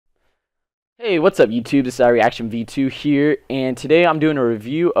Hey, what's up YouTube? This is Reaction V2 here, and today I'm doing a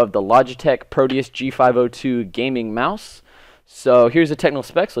review of the Logitech Proteus G502 gaming mouse. So here's the technical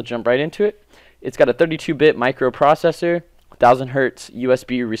specs. Let's jump right into it. It's got a 32-bit microprocessor, 1000 Hz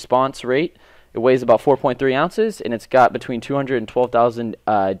USB response rate. It weighs about 4.3 ounces, and it's got between 200 and 12,000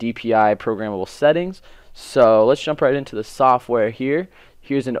 DPI programmable settings. So let's jump right into the software here.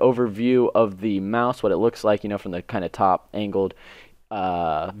 Here's an overview of the mouse, what it looks like, from the kind of top angled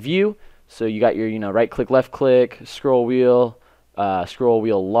view. So you got your, right click, left click, scroll wheel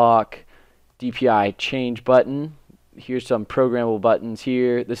lock, DPI change button. Here's some programmable buttons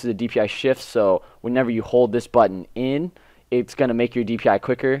here. This is a DPI shift, so whenever you hold this button in, it's going to make your DPI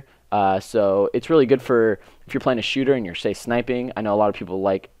quicker. So it's really good for if you're playing a shooter and you're, say, sniping. I know a lot of people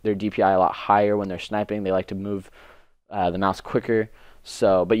like their DPI a lot higher when they're sniping. They like to move the mouse quicker.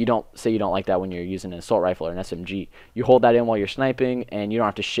 So, but you don't like that when you're using an assault rifle or an SMG. You hold that in while you're sniping, and you don't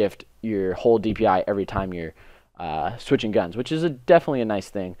have to shift your whole DPI every time you're switching guns, which is definitely a nice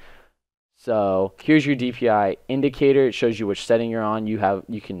thing. So here's your DPI indicator. It shows you which setting you're on. You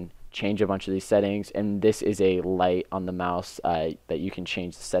can change a bunch of these settings, and this is a light on the mouse that you can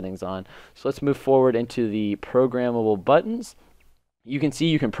change the settings on. So let's move forward into the programmable buttons. You can see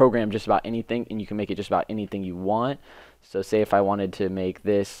you can program just about anything, and you can make it just about anything you want. So say if I wanted to make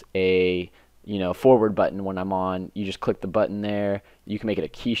this a forward button when I'm on, you just click the button there. You can make it a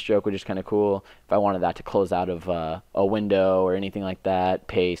keystroke, which is kind of cool. If I wanted that to close out of a window or anything like that,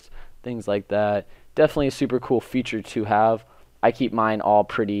 paste, things like that. Definitely a super cool feature to have. I keep mine all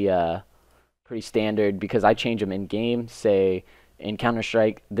pretty standard because I change them in game. Say in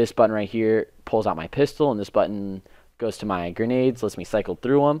Counter-Strike, this button right here pulls out my pistol, and this button goes to my grenades, lets me cycle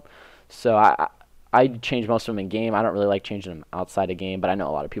through them. So I change most of them in game. I don't really like changing them outside of game, but I know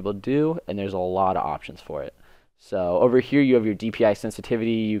a lot of people do, and there's a lot of options for it. So over here you have your DPI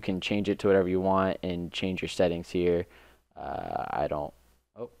sensitivity. You can change it to whatever you want and change your settings here. Let's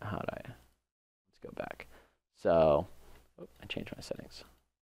go back. So I changed my settings.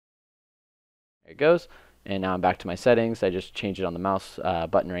 There it goes. And now I'm back to my settings. I just changed it on the mouse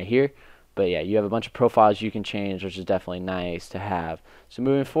button right here. But yeah, you have a bunch of profiles you can change, which is definitely nice to have. So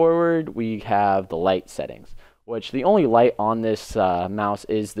moving forward, we have the light settings, which the only light on this mouse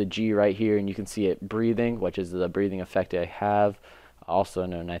is the G right here, and you can see it breathing, which is the breathing effect I have. Also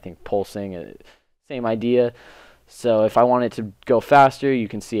known, I think, pulsing, same idea. So if I want it to go faster, you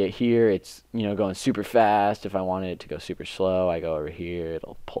can see it here. It's going super fast. If I wanted it to go super slow, I go over here.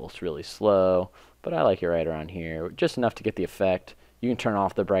 It'll pulse really slow, but I like it right around here, just enough to get the effect. You can turn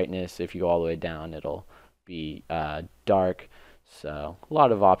off the brightness. If you go all the way down, it'll be dark. So a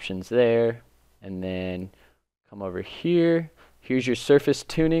lot of options there. And then come over here. Here's your surface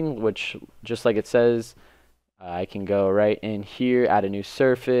tuning, which just like it says, I can go right in here, add a new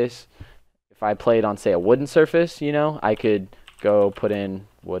surface. If I played on, say, a wooden surface, I could go put in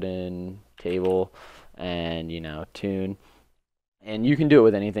wooden table and, tune. And you can do it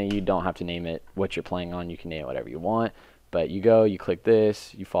with anything. You don't have to name it what you're playing on. You can name it whatever you want. But you click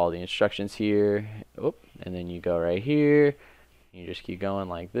this, you follow the instructions here, and then you go right here, you just keep going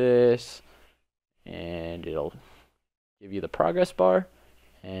like this, and it'll give you the progress bar,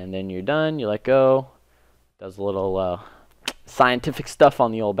 and then you're done, you let go, does a little scientific stuff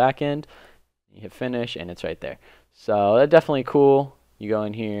on the old back end, you hit finish, and it's right there. So that's definitely cool. You go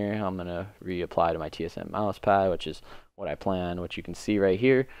in here, I'm going to reapply to my TSM mouse pad, which is what I plan, which you can see right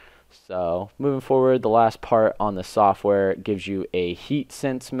here. So moving forward, the last part on the software gives you a heat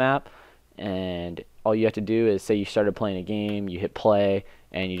sense map, and all you have to do is say you started playing a game, you hit play,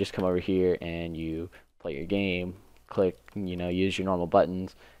 and you just come over here and you play your game, click, use your normal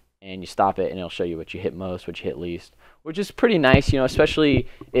buttons, and you stop it, and it'll show you what you hit most, what you hit least, which is pretty nice, especially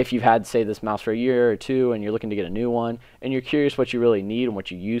if you've had, say, this mouse for a year or two and you're looking to get a new one, and you're curious what you really need and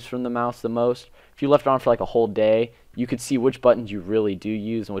what you use from the mouse the most. If you left it on for like a whole day, you could see which buttons you really do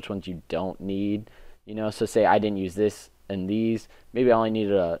use and which ones you don't need. So say I didn't use this and these, maybe I only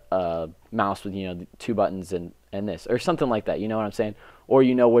needed a mouse with 2 buttons and this, or something like that. You know what I'm saying? Or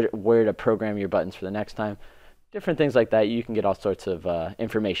where to program your buttons for the next time. Different things like that. You can get all sorts of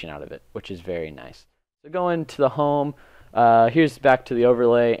information out of it, which is very nice. So going to the home, here's back to the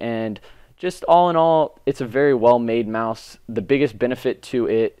overlay, and just all in all, it's a very well-made mouse. The biggest benefit to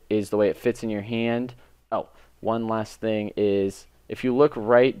it is the way it fits in your hand. Oh, one last thing is, if you look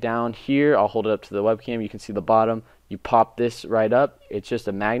right down here, I'll hold it up to the webcam, you can see the bottom. You pop this right up. It's just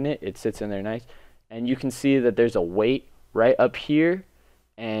a magnet. It sits in there nice. And you can see that there's a weight right up here,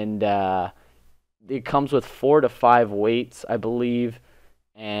 and it comes with 4 to 5 weights, I believe,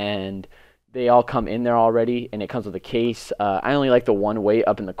 and they all come in there already, and it comes with a case. I only like the one weight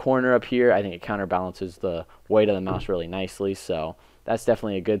up in the corner up here. I think it counterbalances the weight of the mouse really nicely, so that's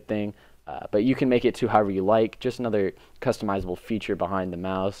definitely a good thing. But you can make it to however you like. Just another customizable feature behind the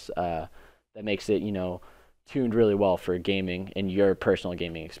mouse that makes it, tuned really well for gaming and your personal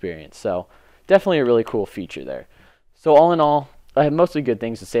gaming experience. So definitely a really cool feature there. So all in all, I have mostly good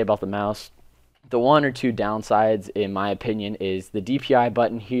things to say about the mouse. The one or two downsides, in my opinion, is the DPI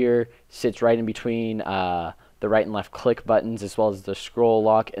button here sits right in between the right and left click buttons, as well as the scroll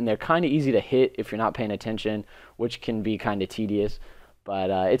lock, and they're kind of easy to hit if you're not paying attention, which can be kind of tedious. But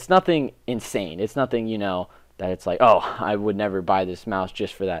it's nothing insane. It's nothing, that it's like, oh, I would never buy this mouse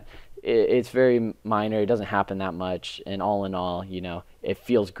just for that. It's very minor. It doesn't happen that much, and all in all, it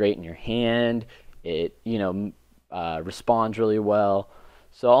feels great in your hand. It, responds really well.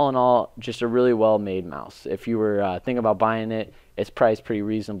 So all in all, just a really well-made mouse. If you were thinking about buying it, it's priced pretty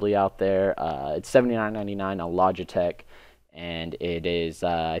reasonably out there. It's $79.99 on Logitech, and it is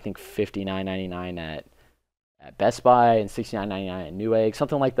I think $59.99 at Best Buy and $69.99 at Newegg,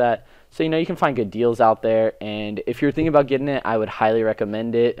 something like that. So you can find good deals out there. And if you're thinking about getting it, I would highly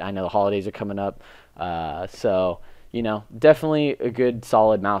recommend it. I know the holidays are coming up, so definitely a good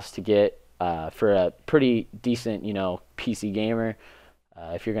solid mouse to get for a pretty decent PC gamer.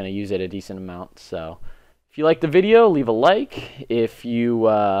 If you're going to use it a decent amount. So if you like the video, leave a like. If you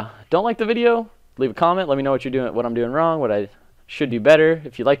don't like the video, leave a comment. Let me know what I'm doing wrong, what I should do better.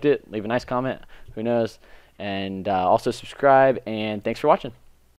 If you liked it, leave a nice comment. Who knows? And also subscribe, and thanks for watching.